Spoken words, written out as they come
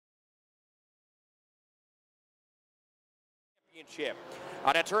Championship.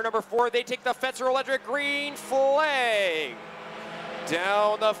 On at turn number 4, they take the Fetzer Electric green flag.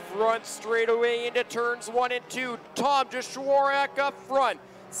 Down the front straightaway into turns 1 and 2. Tom Dacotah up front.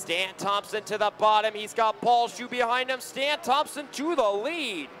 Stan Thompson to the bottom. He's got Paul Schuh behind him. Stan Thompson to the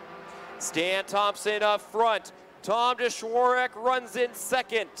lead. Stan Thompson up front. Tom Dacotah runs in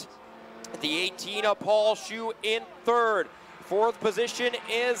second. The 18 of Paul Schuh in third. Fourth position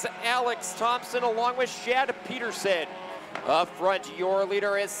is Alex Thompson along with Shad Peterson. Up front, your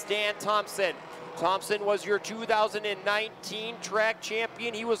leader is Stan Thompson. Thompson was your 2019 track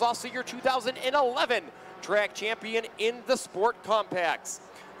champion. He was also your 2011 track champion in the Sport Compacts.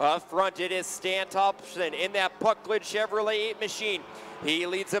 Up front, it is Stan Thompson in that Pucklid Chevrolet 8 machine. He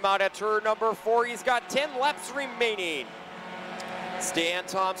leads him out at turn number 4. He's got 10 laps remaining. Stan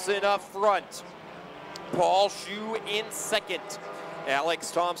Thompson up front. Paul Schuh in second.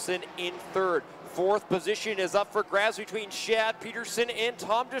 Alex Thompson in third. Fourth position is up for grabs between Shad Peterson and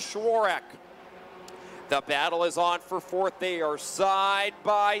Tom Dacotah. The battle is on for fourth. They are side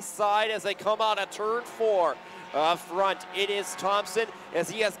by side as they come out of turn 4. Up front, it is Thompson as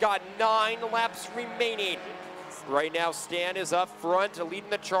he has got 9 laps remaining. Right now, Stan is up front, leading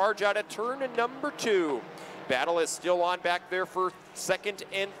the charge out of turn number 2. Battle is still on back there for second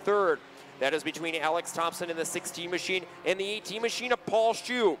and third. That is between Alex Thompson in the 16 machine and the 18 machine of Paul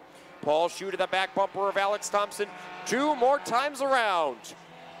Schuh. Paul Schuh to the back bumper of Alex Thompson 2 more times around.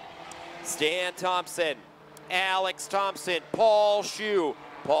 Stan Thompson, Alex Thompson, Paul Schuh.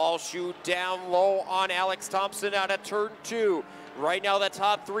 Paul Schuh down low on Alex Thompson out of turn 2. Right now the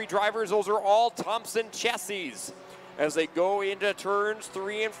top 3 drivers, those are all Thompson chassis. As they go into turns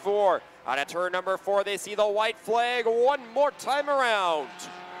 3 and 4. Out of turn number 4, they see the white flag one more time around.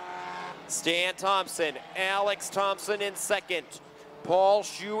 Stan Thompson, Alex Thompson in second. Paul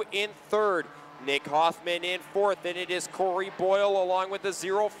Schuh in third. Nick Hoffman in fourth, and it is Corey Boyle along with the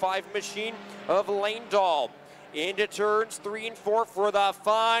 05 machine of Lane Dahl. Into turns 3 and 4 for the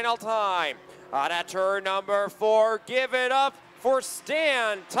final time. On at turn number 4, give it up for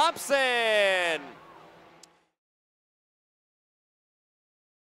Stan Thompson.